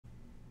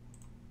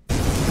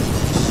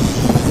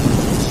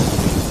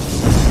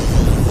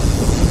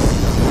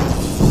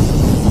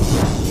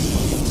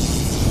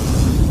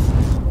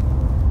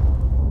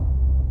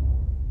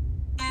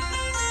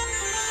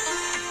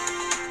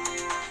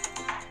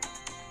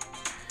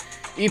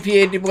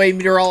EPA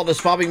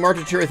meteorologist Bobby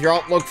Martin here with your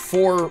outlook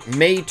for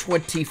May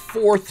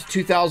 24th,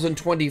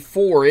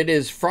 2024. It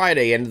is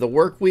Friday, end of the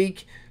work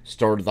week,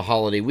 start of the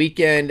holiday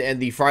weekend,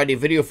 and the Friday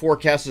video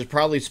forecast is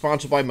proudly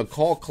sponsored by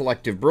McCall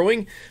Collective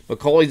Brewing.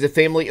 McCall is a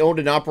family-owned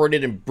and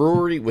operated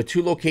brewery with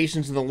 2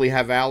 locations in the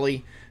Lehigh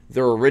Valley.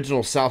 Their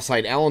original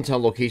Southside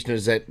Allentown location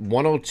is at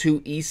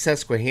 102 East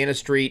Susquehanna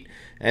Street,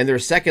 and their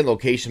second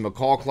location,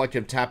 McCall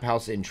Collective Tap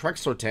House in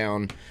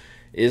Trexlertown,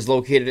 is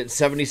located at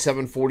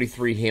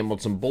 7743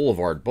 Hamilton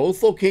Boulevard.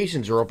 Both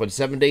locations are open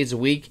 7 days a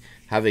week,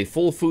 have a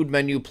full food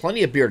menu,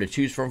 plenty of beer to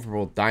choose from for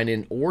both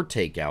dine-in or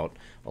takeout,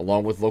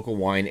 along with local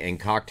wine and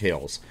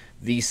cocktails.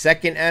 The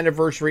second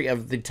anniversary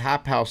of the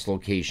Tap House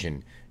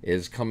location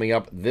is coming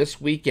up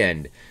this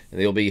weekend.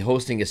 They'll be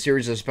hosting a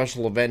series of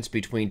special events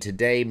between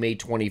today, May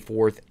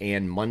 24th,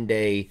 and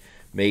Monday,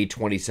 May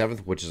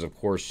 27th, which is, of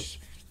course,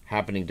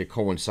 happening to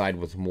coincide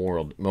with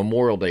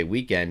Memorial Day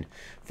weekend.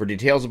 For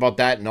details about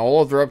that and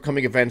all of their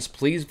upcoming events,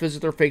 please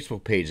visit their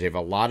Facebook page. They have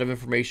a lot of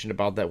information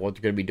about that, what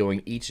they're going to be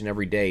doing each and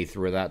every day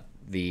throughout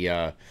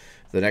the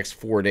next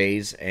 4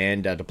 days.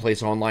 And to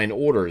place online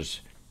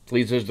orders,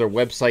 please visit their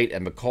website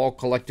at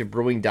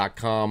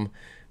mccallcollectivebrewing.com.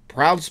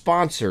 Proud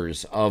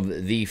sponsors of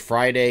the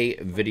Friday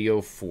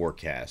video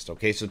forecast.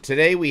 Okay, so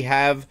today we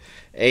have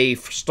a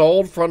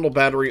stalled frontal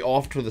boundary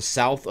off to the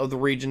south of the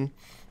region.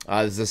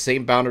 It's the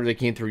same boundary that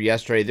came through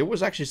yesterday. There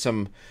was actually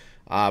some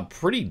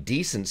pretty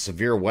decent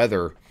severe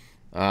weather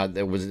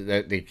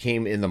that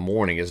came in the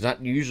morning. It's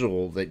not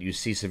usual that you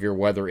see severe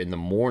weather in the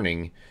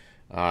morning,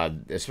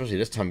 especially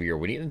this time of year.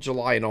 When you get in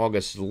July and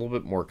August, it's a little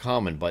bit more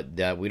common,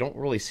 but we don't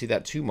really see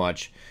that too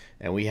much.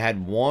 And we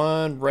had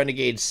one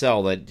renegade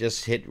cell that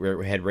just head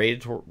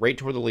right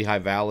toward the Lehigh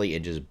Valley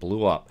and just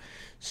blew up.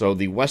 So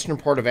the western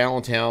part of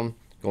Allentown,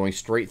 going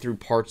straight through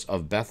parts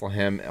of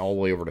Bethlehem all the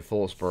way over to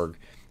Phillipsburg,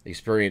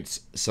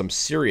 experienced some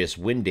serious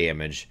wind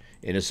damage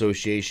in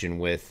association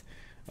with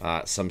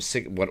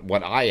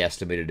what I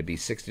estimated to be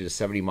 60 to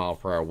 70 mile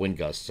per hour wind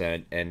gusts,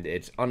 and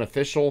it's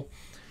unofficial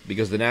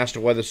because the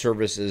National Weather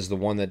Service is the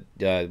ones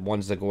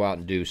that go out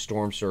and do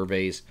storm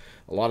surveys.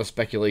 A lot of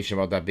speculation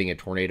about that being a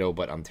tornado,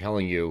 but I'm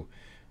telling you,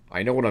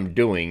 I know what I'm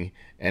doing,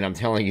 and I'm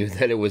telling you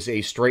that it was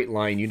a straight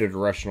line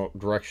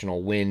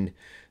unidirectional wind.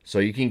 So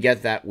you can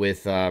get that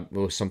with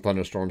some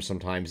thunderstorms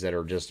sometimes that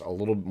are just a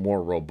little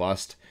more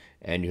robust,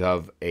 and you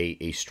have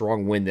a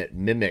strong wind that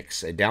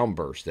mimics a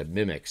downburst, that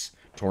mimics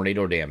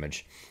tornado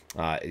damage.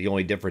 The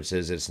only difference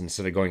is it's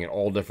instead of going in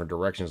all different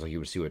directions like you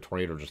would see with a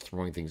tornado just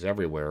throwing things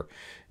everywhere,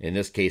 in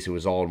this case it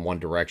was all in one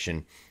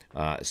direction,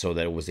 so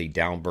that it was a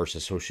downburst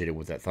associated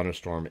with that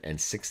thunderstorm,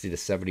 and 60 to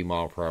 70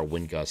 mile per hour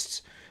wind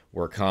gusts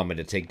were common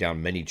to take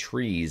down many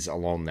trees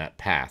along that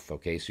path.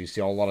 Okay, so you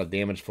see a lot of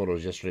damage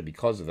photos yesterday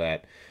because of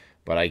that.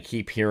 But I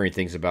keep hearing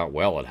things about,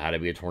 well, it had to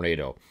be a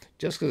tornado.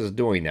 Just because it's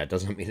doing that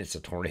doesn't mean it's a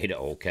tornado,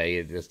 okay?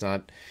 It's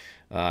not.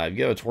 If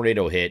you have a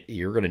tornado hit,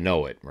 you're going to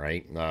know it,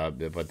 right?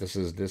 But this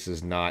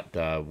is not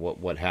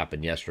what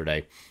happened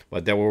yesterday.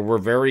 But there were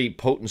very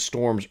potent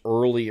storms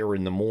earlier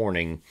in the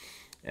morning,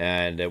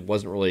 and it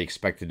wasn't really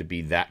expected to be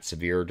that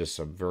severe. Just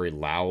a very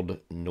loud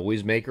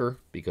noisemaker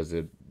because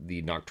of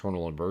the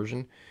nocturnal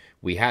inversion.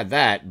 We had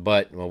that,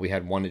 but we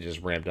had one that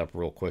just ramped up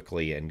real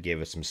quickly and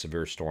gave us some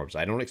severe storms.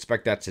 I don't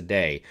expect that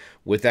today.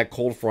 With that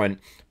cold front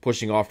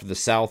pushing off to the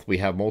south, we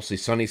have mostly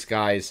sunny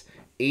skies,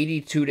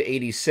 82 to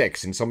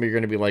 86. And some of you are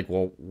going to be like,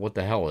 well, what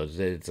the hell?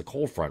 It's a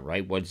cold front,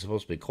 right? What's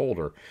supposed to be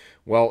colder?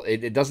 Well,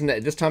 it doesn't.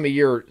 At this time of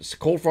year,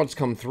 cold fronts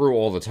come through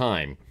all the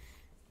time.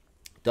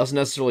 Doesn't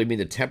necessarily mean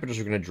the temperatures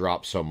are going to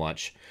drop so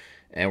much.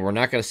 And we're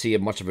not going to see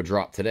much of a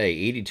drop today.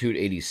 82 to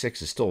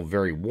 86 is still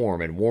very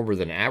warm and warmer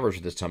than average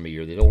at this time of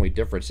year. The only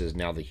difference is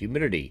now the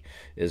humidity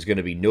is going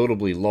to be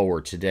notably lower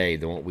today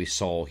than what we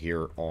saw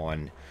here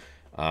on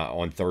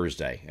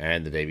Thursday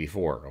and the day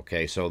before.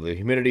 Okay, so the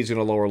humidity is going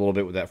to lower a little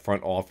bit with that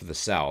front off to the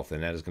south,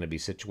 and that is going to be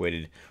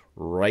situated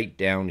right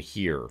down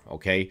here.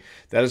 Okay,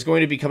 that is going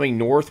to be coming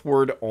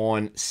northward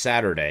on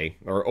Saturday,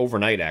 or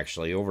overnight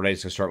actually. Overnight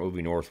is going to start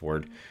moving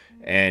northward.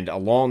 And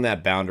along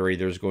that boundary,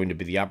 there's going to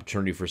be the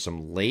opportunity for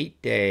some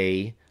late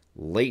day,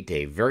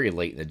 very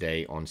late in the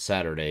day on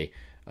Saturday.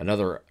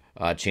 Another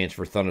chance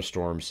for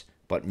thunderstorms,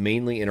 but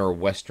mainly in our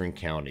western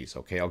counties.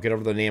 Okay, I'll get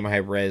over the NAM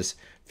high-res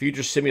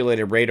future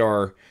simulated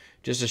radar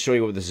just to show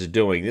you what this is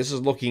doing. This is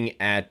looking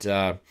at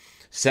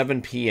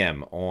 7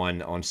 p.m.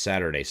 on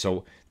Saturday.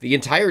 So the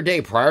entire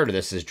day prior to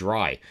this is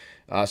dry.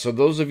 So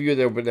those of you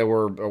that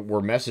were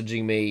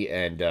messaging me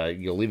and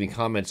leaving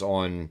comments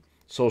on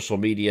social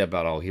media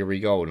about, oh, here we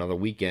go, another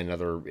weekend,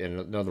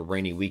 another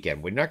rainy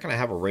weekend. We're not going to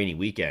have a rainy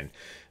weekend.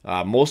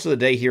 Most of the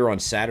day here on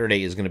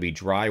Saturday is going to be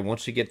dry.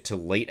 Once we get to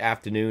late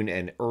afternoon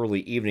and early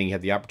evening, you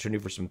have the opportunity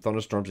for some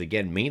thunderstorms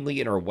again, mainly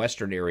in our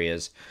western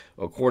areas,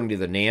 according to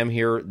the NAM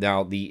here.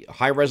 Now, the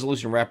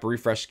high-resolution rapid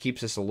refresh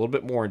keeps this a little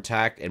bit more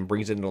intact and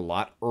brings it in a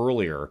lot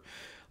earlier.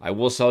 I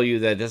will tell you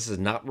that this is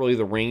not really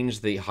the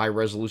range the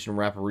high-resolution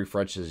rapid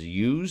refresh is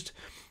used,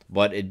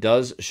 but it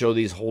does show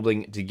these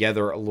holding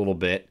together a little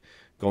bit,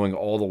 going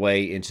all the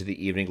way into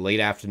the evening, late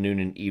afternoon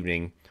and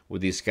evening,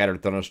 with these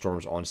scattered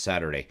thunderstorms on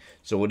Saturday.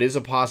 So it is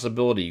a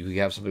possibility you could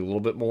have something a little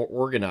bit more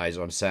organized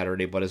on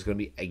Saturday, but it's going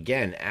to be,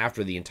 again,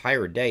 after the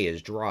entire day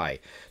is dry.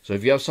 So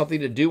if you have something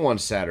to do on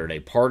Saturday,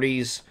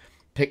 parties,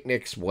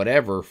 picnics,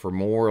 whatever, for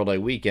Memorial Day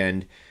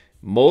weekend,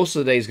 most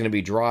of the day is going to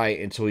be dry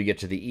until you get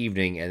to the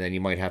evening, and then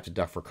you might have to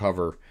duck for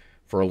cover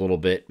for a little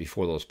bit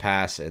before those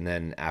pass, and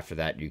then after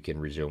that you can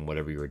resume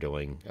whatever you were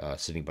doing,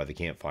 sitting by the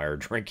campfire,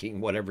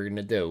 drinking, whatever you're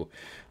going to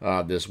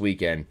do this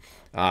weekend.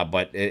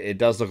 But it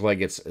does look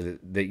like it's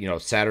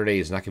Saturday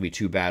is not going to be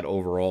too bad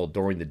overall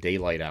during the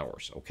daylight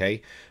hours.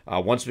 Okay,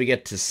 once we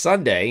get to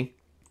Sunday,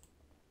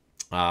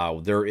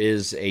 there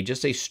is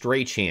just a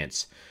stray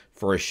chance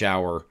for a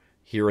shower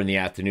here in the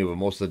afternoon, but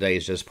most of the day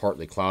is just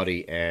partly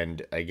cloudy,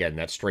 and again,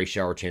 that stray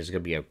shower chance is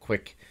going to be a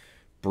quick,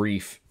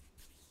 brief,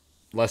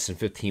 less than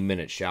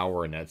 15-minute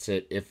shower, and that's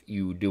it. If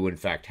you do in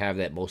fact have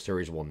that, most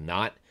areas will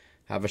not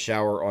have a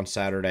shower on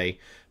Saturday,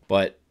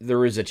 but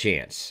there is a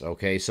chance.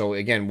 Okay, so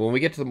again, when we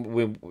get to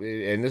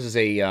and this is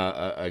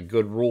a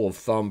good rule of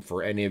thumb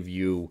for any of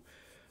you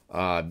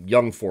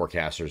young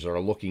forecasters that are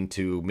looking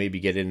to maybe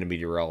get into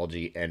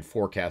meteorology and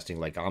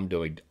forecasting like I'm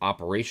doing,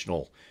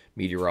 operational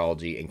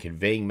meteorology and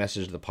conveying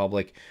message to the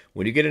public.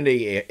 When you get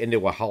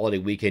into a holiday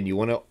weekend, you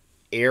want to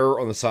err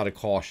on the side of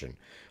caution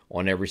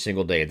on every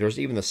single day. If there's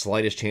even the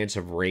slightest chance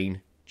of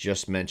rain,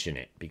 just mention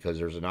it, because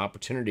there's an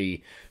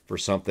opportunity for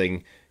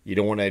something. You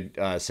don't want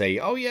to say,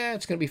 oh yeah,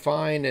 it's going to be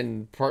fine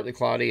and partly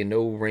cloudy and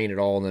no rain at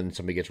all, and then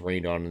somebody gets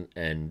rained on,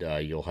 and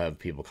you'll have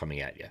people coming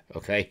at you.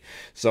 Okay,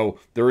 so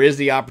there is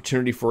the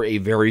opportunity for a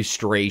very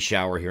stray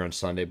shower here on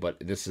Sunday, but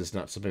this is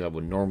not something I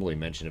would normally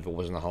mention if it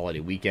wasn't a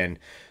holiday weekend.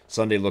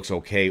 Sunday looks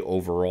okay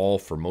overall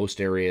for most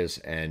areas,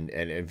 and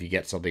if you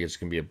get something, it's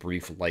going to be a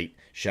brief light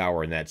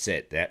shower, and that's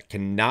it. That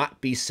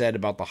cannot be said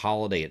about the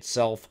holiday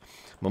itself.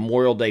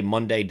 Memorial Day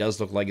Monday does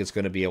look like it's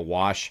going to be a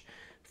wash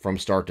from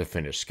start to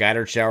finish.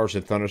 Scattered showers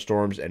and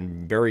thunderstorms,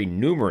 and very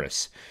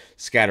numerous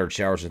scattered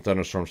showers and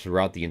thunderstorms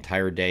throughout the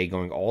entire day,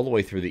 going all the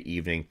way through the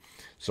evening.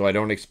 So I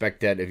don't expect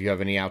that if you have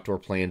any outdoor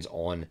plans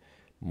on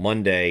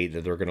Monday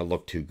that they're going to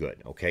look too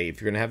good. Okay, if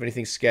you're going to have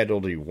anything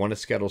scheduled or you want to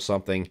schedule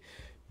something,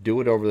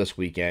 do it over this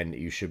weekend.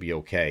 You should be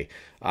okay.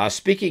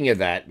 Speaking of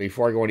that,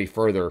 before I go any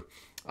further,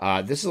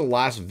 this is the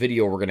last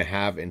video we're going to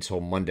have until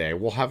Monday.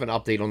 We'll have an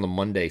update on the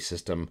Monday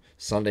system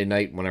Sunday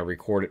night when I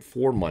record it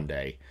for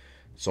Monday.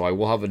 So I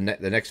will have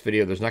the next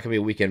video. There's not going to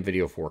be a weekend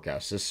video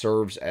forecast. This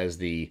serves as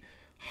the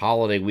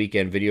holiday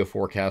weekend video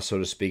forecast, so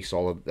to speak.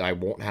 So I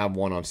won't have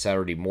one on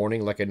Saturday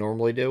morning like I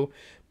normally do,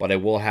 but I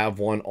will have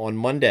one on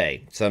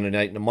Monday, Sunday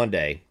night and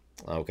Monday.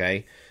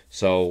 Okay,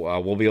 so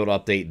we'll be able to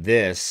update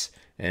this,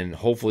 and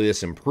hopefully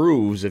this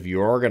improves if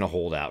you are going to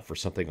hold out for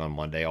something on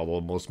Monday,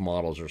 although most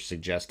models are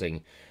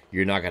suggesting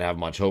you're not going to have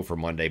much hope for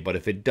Monday. But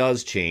if it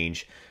does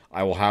change,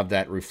 I will have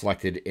that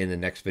reflected in the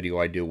next video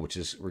I do, which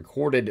is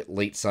recorded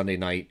late Sunday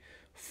night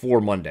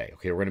for Monday.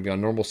 Okay, we're going to be on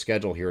normal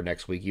schedule here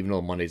next week, even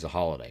though Monday's a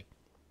holiday.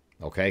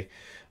 Okay,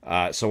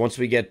 so once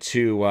we get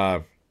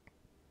to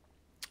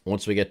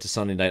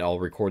Sunday night, I'll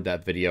record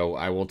that video.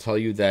 I will tell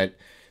you that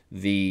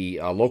the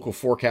local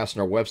forecasts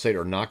on our website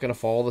are not going to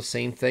follow the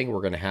same thing.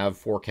 We're going to have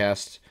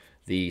forecasts,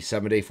 the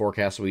 7-day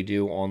forecasts we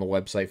do on the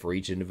website for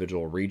each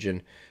individual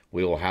region.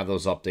 We will have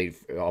those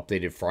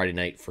updated Friday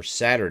night for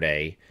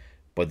Saturday,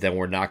 but then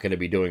we're not going to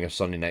be doing a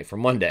Sunday night for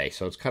Monday.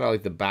 So it's kind of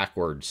like the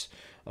backwards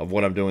of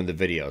what I'm doing the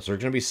videos. So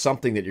there's going to be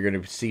something that you're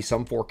going to see,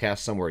 some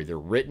forecast somewhere, either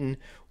written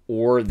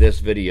or this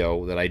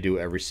video that I do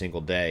every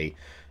single day.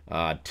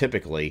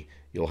 Typically,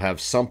 you'll have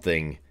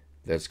something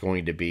that's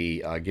going to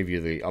be give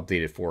you the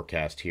updated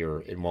forecast here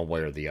in one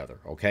way or the other.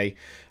 Okay,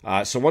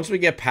 so once we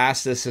get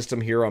past this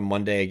system here on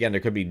Monday, again,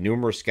 there could be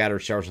numerous scattered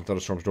showers and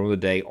thunderstorms during the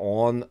day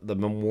on the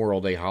Memorial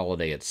Day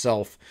holiday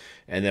itself,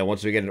 and then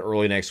once we get into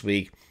early next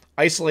week,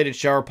 isolated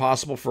shower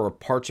possible for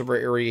parts of our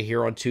area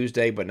here on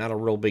Tuesday, but not a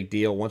real big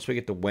deal. Once we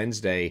get to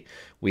Wednesday,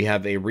 we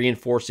have a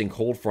reinforcing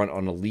cold front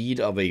on the lead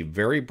of a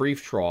very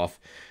brief trough,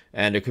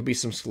 and there could be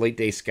some late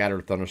day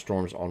scattered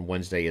thunderstorms on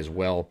Wednesday as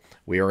well.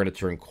 We are going to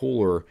turn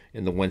cooler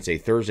in the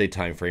Wednesday-Thursday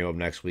time frame of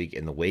next week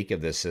in the wake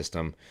of this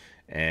system,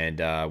 and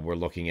we're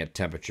looking at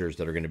temperatures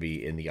that are going to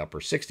be in the upper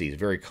 60s.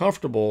 Very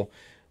comfortable,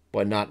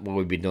 but not what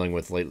we've been dealing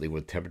with lately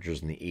with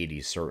temperatures in the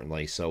 80s,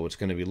 certainly. So it's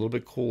going to be a little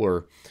bit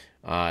cooler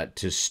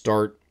to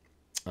start.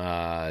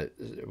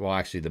 Well,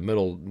 actually, the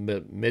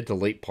mid to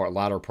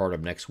latter part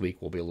of next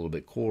week will be a little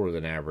bit cooler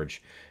than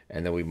average,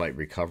 and then we might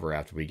recover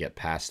after we get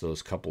past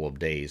those couple of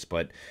days.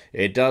 But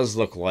it does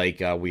look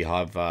like we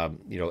have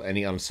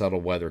any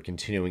unsettled weather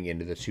continuing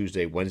into the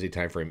Tuesday, Wednesday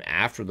timeframe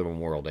after the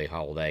Memorial Day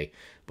holiday,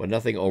 but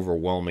nothing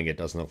overwhelming. It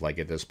doesn't look like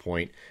at this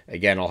point.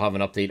 Again, I'll have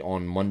an update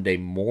on Monday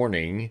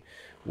morning,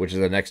 which is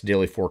the next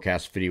daily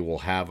forecast video we'll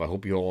have. I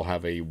hope you all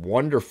have a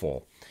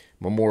wonderful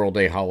Memorial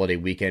Day holiday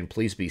weekend.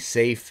 Please be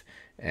safe,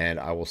 and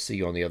I will see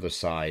you on the other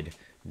side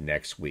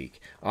next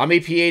week. I'm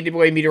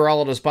EPAWA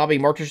meteorologist Bobby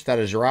Martish. That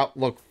is your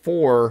outlook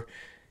for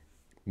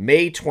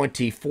May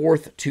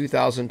 24th,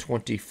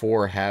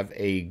 2024. Have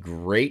a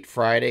great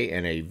Friday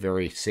and a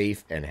very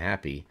safe and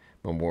happy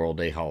Memorial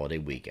Day holiday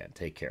weekend.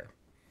 Take care.